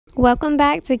Welcome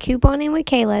back to Couponing with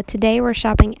Kayla. Today we're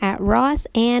shopping at Ross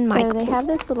and Michael's. So they have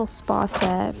this little spa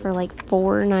set for like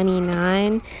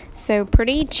 $4.99. So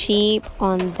pretty cheap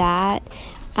on that.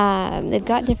 They've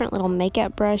got different little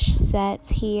makeup brush sets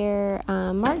here,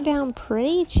 marked down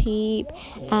pretty cheap.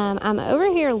 I'm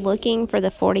over here looking for the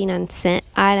 49-cent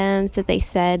items that they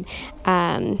said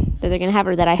that they're going to have,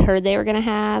 or that I heard they were going to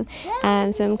have.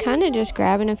 So I'm kind of just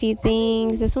grabbing a few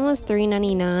things. This one was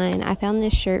 $3.99. I found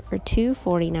this shirt for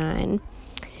 $2.49.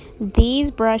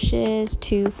 These brushes,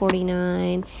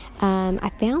 $2.49.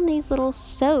 I found these little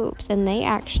soaps, and they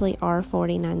actually are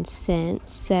 49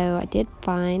 cents. So I did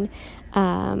find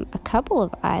a couple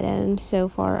of items so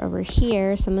far over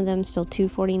here. Some of them still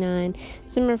 $2.49.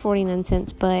 Some are 49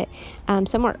 cents, but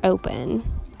some are open.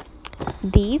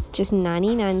 These just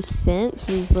 99 cents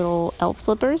for these little elf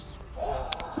slippers.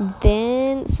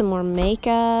 Then some more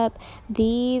makeup.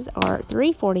 These are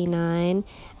 $3.49.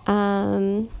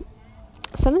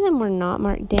 Some of them were not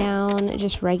marked down,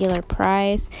 just regular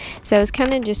price. So I was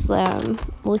kind of just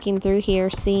looking through here,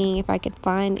 seeing if I could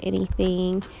find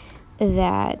anything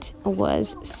that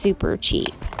was super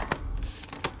cheap.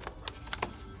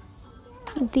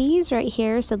 These right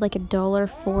here said like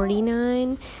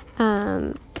 $1.49.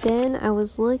 Then I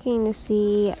was looking to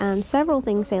see several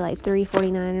things say like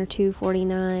 $3.49 or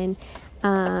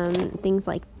 $2.49, things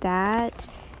like that.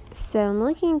 So I'm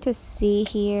looking to see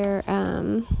here.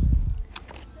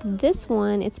 This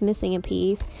one, it's missing a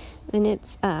piece, and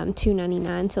it's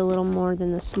 $2.99, so a little more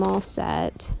than the small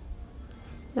set.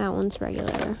 That one's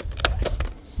regular.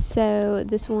 So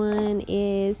this one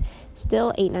is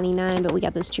still $8.99, but we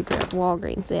got this cheaper at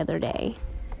Walgreens the other day.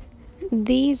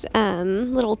 These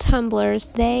little tumblers,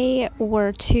 they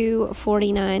were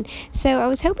 $2.49. So I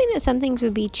was hoping that some things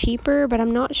would be cheaper, but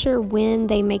I'm not sure when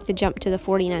they make the jump to the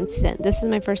 49 cent. This is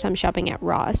my first time shopping at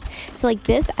Ross. So like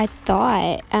this, I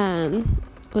thought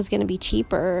was going to be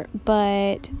cheaper,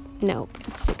 but nope,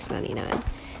 it's $6.99.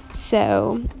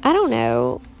 So I don't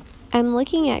know. I'm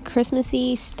looking at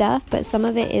Christmassy stuff, but some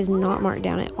of it is not marked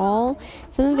down at all.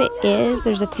 Some of it is.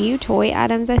 There's a few toy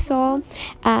items I saw.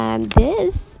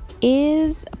 This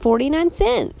is 49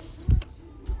 cents.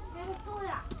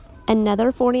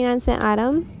 Another 49-cent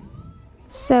item.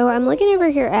 So I'm looking over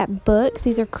here at books.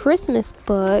 These are Christmas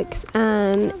books,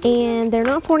 and they're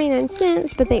not 49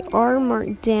 cents, but they are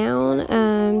marked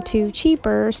down to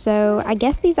cheaper. So I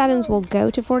guess these items will go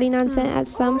to 49 cents at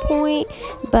some point.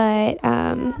 But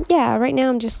yeah, right now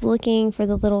I'm just looking for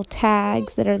the little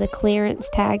tags that are the clearance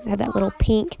tags that have that little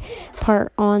pink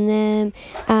part on them.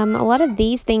 A lot of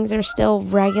these things are still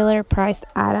regular priced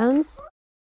items.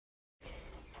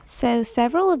 So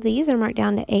several of these are marked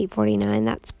down to $8.49.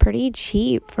 That's pretty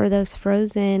cheap for those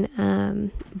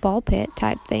frozen ball pit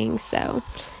type things. So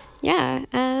yeah,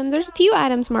 there's a few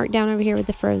items marked down over here with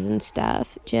the frozen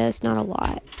stuff, just not a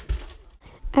lot.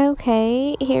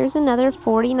 Okay, here's another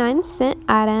 49-cent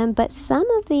item, but some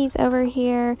of these over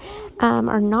here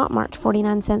are not marked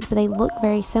 49 cents, but they look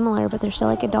very similar, but they're still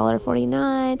like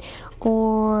 $1.49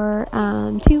 or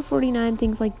 $2.49,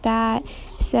 things like that.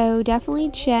 So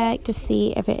definitely check to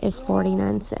see if it is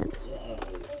 49 cents.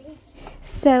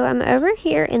 So I'm over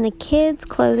here in the kids'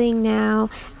 clothing now.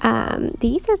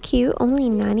 These are cute, only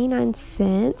 99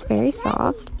 cents, very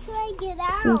soft.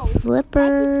 Some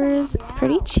slippers,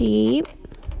 pretty cheap.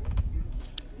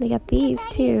 They got these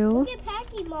too.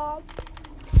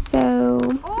 So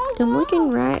I'm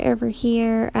looking right over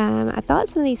here. I thought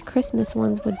some of these Christmas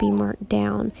ones would be marked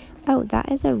down. Oh,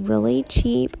 that is a really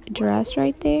cheap dress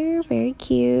right there. Very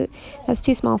cute. That's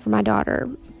too small for my daughter,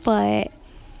 but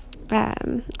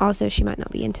also she might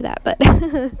not be into that. But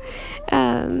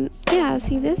yeah,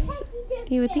 see, this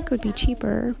you would think would be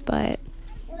cheaper, but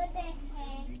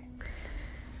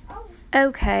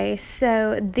okay,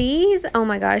 so these, oh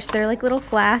my gosh, they're like little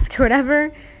flasks or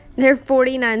whatever. They're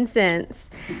 49 cents.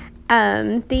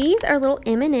 These are little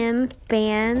M&M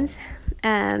bands.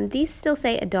 These still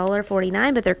say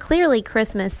 $1.49, but they're clearly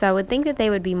Christmas, so I would think that they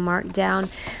would be marked down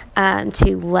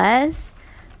to less.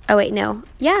 Oh wait, no.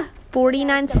 Yeah,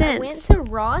 49 cents. I went to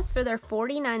Ross for their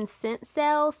 49-cent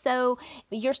sale, so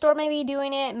your store may be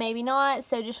doing it, maybe not,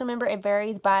 so just remember it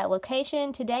varies by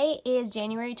location. Today is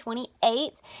January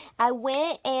 28th. I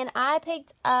went and I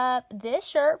picked up this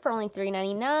shirt for only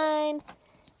 $3.99,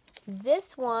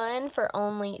 this one for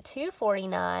only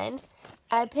 $2.49.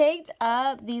 I picked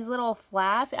up these little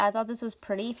flasks. I thought this was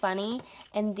pretty funny,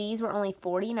 and these were only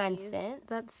 49 cents.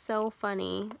 That's so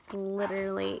funny,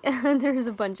 literally. There's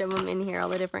a bunch of them in here, all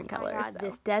the different colors. I got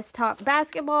this desktop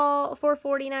basketball for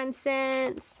 49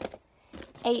 cents.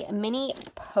 A mini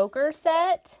poker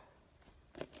set,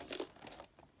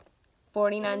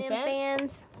 49 cents.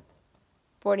 Fans,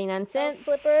 49 cents.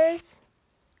 Slippers,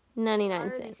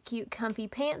 99 cents. These cute comfy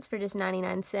pants for just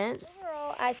 99 cents.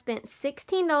 Overall, I spent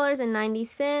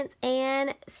 $16.90,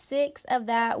 and 6 of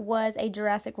that was a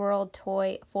Jurassic World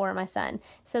toy for my son.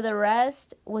 So the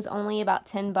rest was only about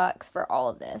 10 bucks for all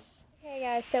of this. Okay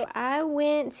guys, so I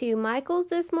went to Michael's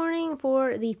this morning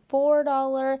for the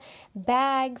 $4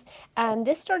 bags.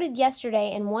 This started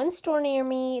yesterday, and one store near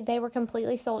me, they were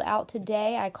completely sold out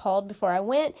today. I called before I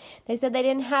went. They said they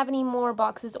didn't have any more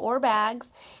boxes or bags.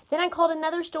 Then I called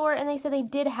another store, and they said they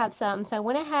did have some. So I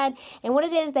went ahead, and what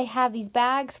it is, they have these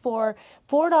bags for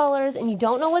 $4, and you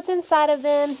don't know what's inside of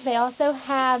them. They also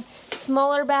have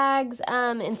smaller bags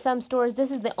in some stores.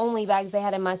 This is the only bags they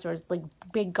had in my stores, like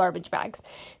big garbage bags.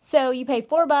 So you pay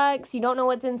 $4, you don't know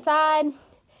what's inside.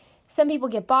 Some people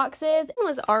get boxes. It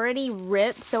was already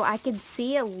ripped, so I could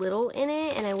see a little in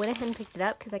it, and I went ahead and picked it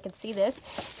up because I could see this.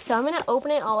 So I'm gonna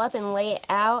open it all up and lay it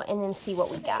out and then see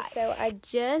what we got. So I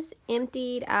just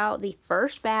emptied out the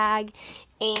first bag,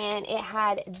 and it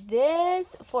had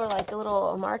this for like a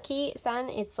little marquee sign.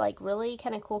 It's like really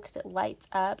kind of cool because it lights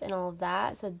up and all of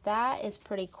that. So that is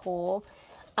pretty cool.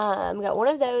 Got one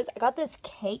of those. I got this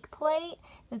cake plate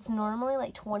that's normally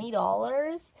like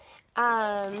 $20.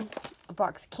 A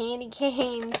box of candy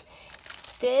canes.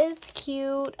 This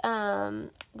cute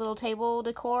little table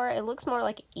decor. It looks more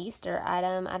like an Easter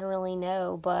item. I don't really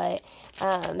know, but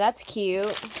that's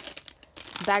cute.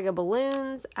 Bag of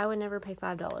balloons. I would never pay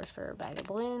 $5 for a bag of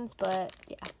balloons, but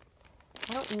yeah.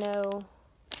 I don't know.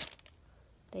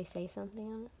 They say something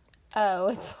on it.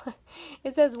 Oh,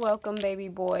 it says welcome baby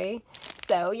boy.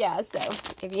 So yeah, so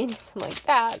if you need something like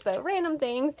that, so random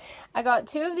things. I got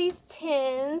 2 of these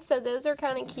tins, so those are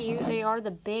kind of cute. They are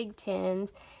the big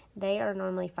tins. They are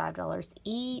normally $5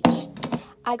 each.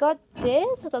 I got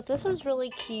this. I thought this was really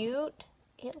cute.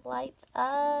 It lights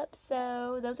up,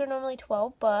 so those are normally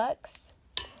 12 bucks.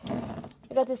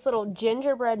 I got this little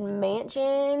gingerbread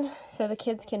mansion, so the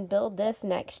kids can build this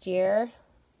next year.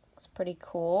 Looks pretty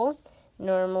cool.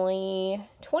 Normally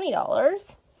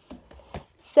 $20.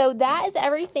 So that is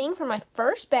everything for my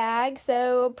first bag.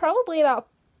 So probably about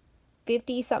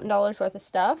 50 something dollars worth of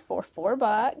stuff for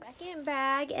 $4. Second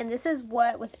bag, and this is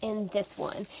what was in this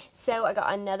one. So I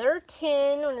got another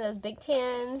tin, one of those big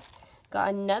tins.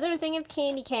 Got another thing of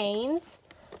candy canes.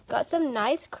 Got some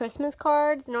nice Christmas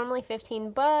cards, normally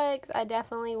 15 bucks. I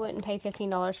definitely wouldn't pay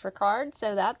 $15 for cards,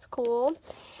 so that's cool.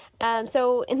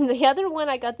 So in the other one,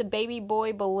 I got the baby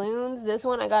boy balloons. This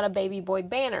one, I got a baby boy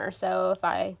banner. So if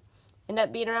I end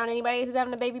up being around anybody who's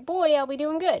having a baby boy, I'll be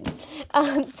doing good.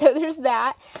 So there's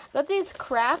that. Got this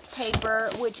craft paper,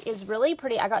 which is really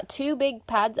pretty. I got 2 big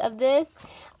pads of this.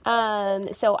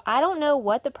 So I don't know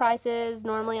what the price is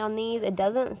normally on these. It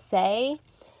doesn't say.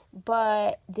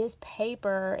 But this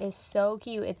paper is so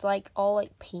cute. It's like all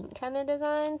like pink kind of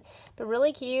designs, but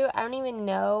really cute. I don't even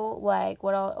know like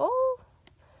what all. Oh,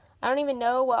 I don't even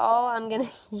know what all I'm gonna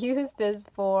use this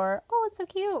for. Oh, it's so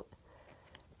cute.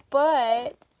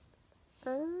 But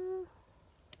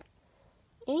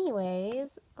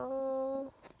anyways,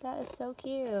 oh, that is so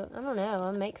cute. I don't know.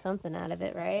 I'll make something out of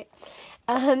it, right?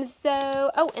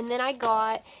 Oh, and then I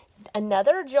got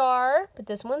another jar, but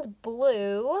this one's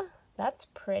blue. That's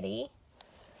pretty.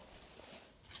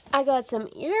 I got some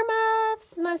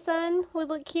earmuffs. My son would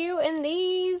look cute in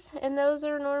these. And those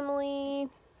are normally,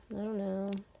 I don't know,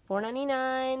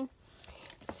 $4.99.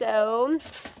 So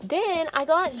then I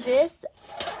got this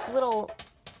little,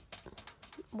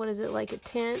 what is it, like a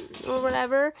tent or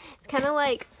whatever. It's kind of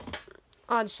like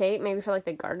odd shape, maybe for like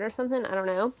the garden or something. I don't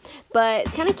know. But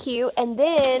it's kind of cute. And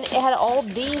then it had all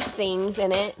these things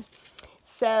in it.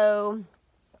 So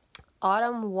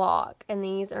Autumn Walk, and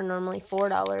these are normally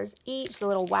 $4 each. The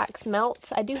little wax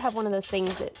melts. I do have one of those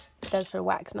things that does for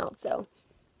wax melts, so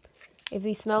if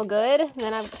these smell good,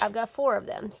 then I've got 4 of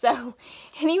them. So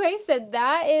anyway, so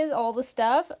that is all the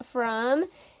stuff from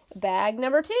bag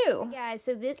number 2. Guys,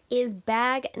 so this is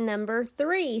bag number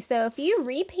 3. So a few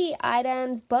repeat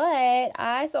items, but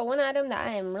I saw one item that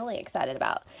I am really excited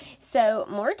about. So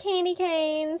more candy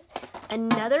canes,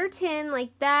 another tin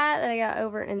like that I got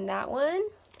over in that one.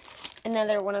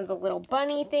 Another one of the little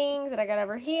bunny things that I got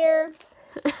over here.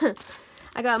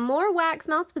 I got more wax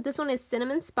melts, but this one is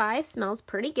cinnamon spice. Smells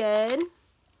pretty good.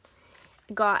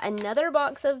 Got another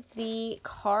box of the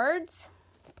cards.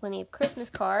 Plenty of Christmas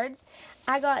cards.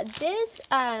 I got this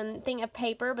thing of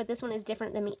paper, but this one is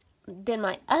different than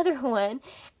my other one.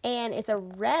 And it's a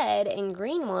red and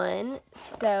green one.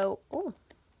 So, oh,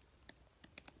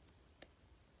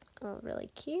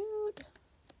 really cute.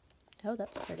 Oh,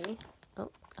 that's pretty.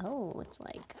 Oh, it's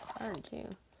like hard too.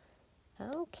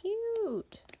 Oh,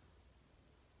 cute.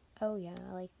 Oh yeah,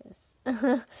 I like this.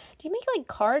 Do you make like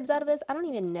cards out of this? I don't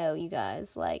even know, you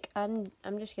guys. Like I'm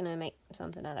just gonna make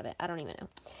something out of it. I don't even know.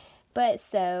 But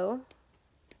so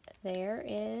there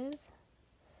is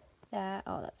that.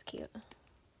 Oh, that's cute.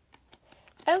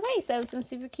 Okay, so some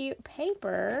super cute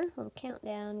paper. Little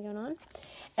countdown going on.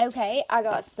 Okay, I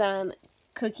got some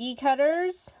cookie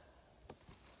cutters.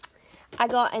 I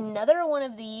got another one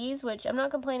of these, which I'm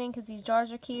not complaining because these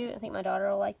jars are cute. I think my daughter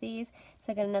will like these.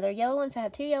 So I got another yellow one. So I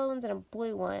have 2 yellow ones and a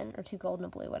blue one, or 2 gold and a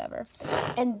blue, whatever.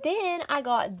 And then I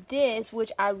got this,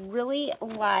 which I really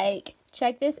like.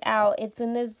 Check this out. It's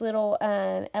in those little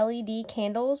LED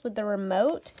candles with the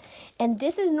remote. And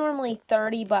this is normally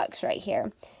 30 bucks right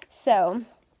here. So,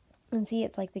 and see,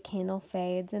 it's like the candle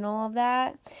fades and all of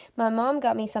that. My mom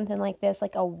got me something like this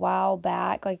like a while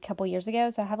back, like a couple years ago.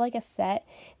 So I have like a set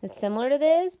that's similar to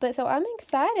this. But so I'm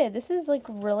excited. This is like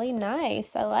really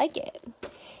nice. I like it.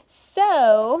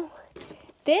 So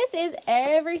this is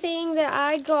everything that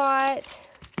I got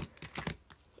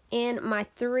in my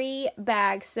 3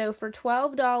 bags. So for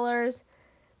 $12,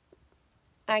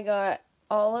 I got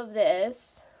all of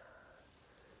this.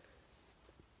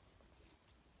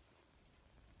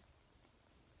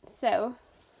 So,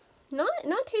 not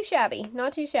too shabby.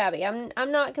 Not too shabby.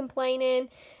 I'm not complaining.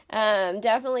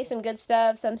 Definitely some good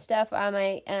stuff. Some stuff I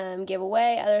might give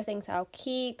away. Other things I'll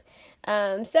keep. So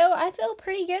I feel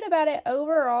pretty good about it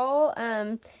overall.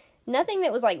 Nothing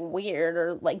that was like weird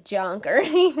or like junk or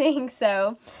anything.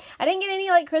 So I didn't get any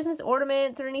like Christmas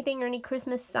ornaments or anything or any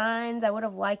Christmas signs. I would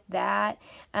have liked that.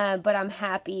 But I'm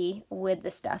happy with the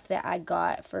stuff that I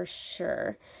got for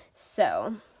sure.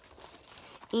 So,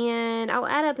 and I'll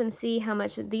add up and see how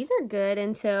much. These are good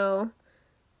until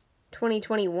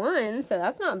 2021, so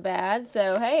that's not bad.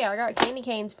 So, hey, I got candy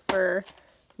canes for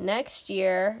next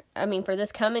year. I mean, for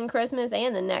this coming Christmas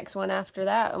and the next one after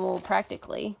that. Well,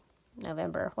 practically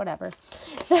November, whatever.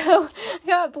 So, I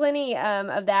got plenty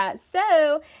of that.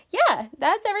 So, yeah,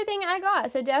 that's everything I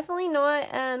got. So, definitely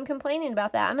not complaining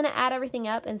about that. I'm going to add everything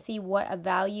up and see what a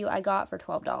value I got for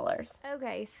 $12.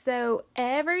 Okay, so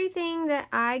everything that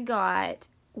I got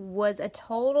was a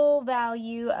total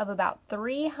value of about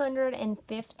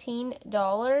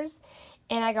 $315,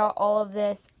 and I got all of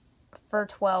this for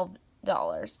 $12.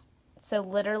 So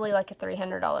literally like a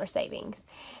 $300 savings.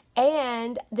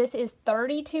 And this is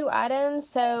 32 items,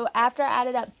 so after I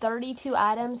added up 32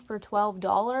 items for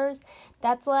 $12,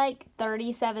 that's like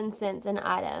 37 cents an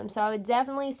item. So I would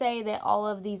definitely say that all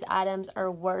of these items are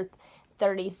worth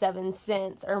 37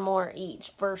 cents or more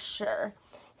each for sure.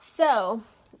 So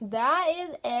that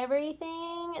is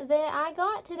everything that I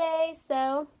got today.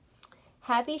 So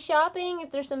happy shopping. If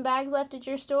there's some bags left at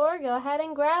your store, go ahead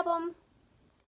and grab them.